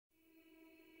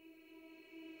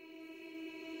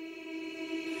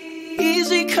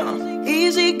Easy come,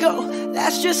 easy go,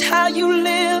 that's just how you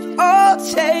live. Oh,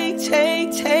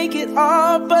 take it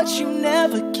all, but you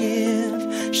never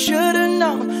give. Should've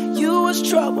known you was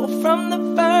trouble from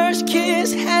the first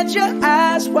kiss. Had your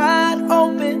eyes wide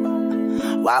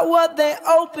open, why were they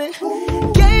open?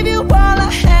 Gave you all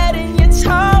I had and you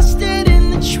tossed it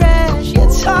in the trash. You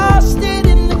tossed it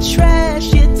in the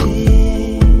trash, you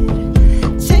did.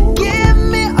 To give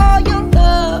me all your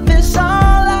love is all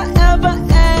I ever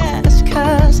ask.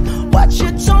 Cause what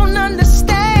you don't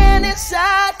understand is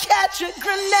I'd catch a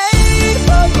grenade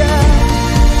for ya,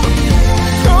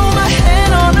 throw my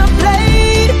hand on a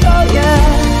blade for ya,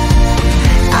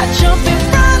 I'd jump in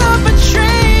front of a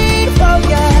train for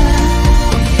ya.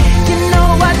 You know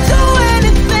I'd do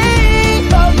anything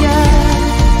for ya.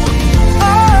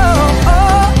 Oh,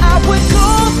 I would go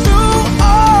through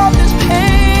all this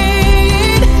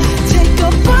pain, take a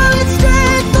bullet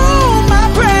straight through my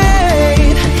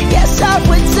brain. Yes, I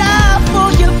would die for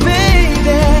you,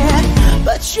 baby,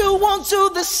 but you won't do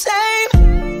the same.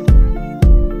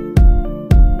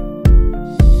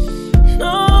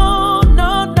 No,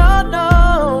 no, no, no.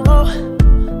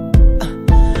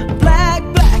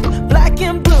 Black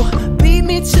and blue, beat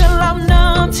me till I'm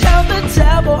numb. Tell the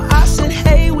devil I said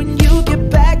hey when you get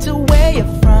back to where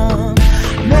you're from.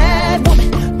 Mad woman,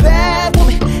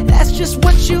 that's just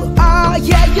what you are.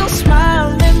 Yeah, you'll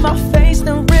smile in my face,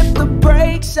 then rip the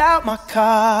brakes out my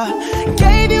car.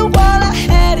 Gave you all I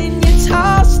had and you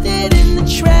tossed it in the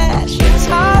trash. You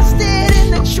tossed it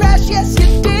in the trash, yes you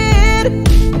did.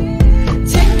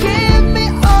 To give me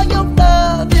all your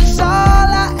love is all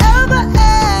I ever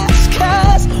ask.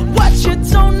 Cause what you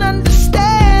don't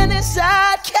understand is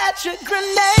I'd catch a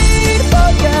grenade for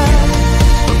ya,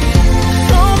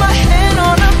 throw my hand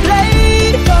on a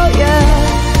blade for ya,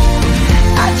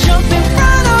 I'd jump in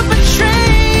front of a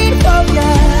train for ya.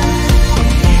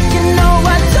 You know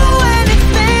I'd do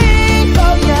anything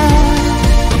for ya.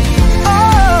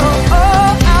 Oh,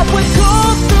 I would go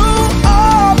through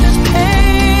all this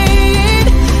pain,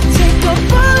 take a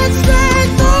bullet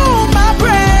straight through my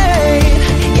brain.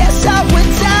 Yes, I would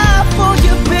die for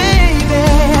you, baby,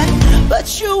 but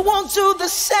you won't do the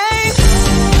same.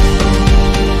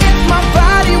 If my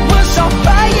body was on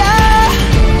fire,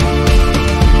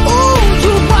 ooh,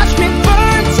 you watch me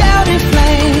burn down in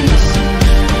flames.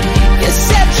 You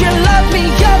said you love me,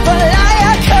 you're a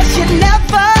liar, cause you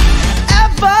never,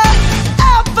 ever,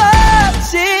 ever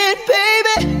did,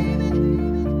 baby.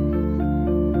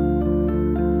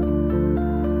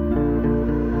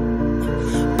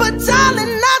 But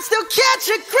darling, I'd still catch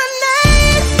a grenade.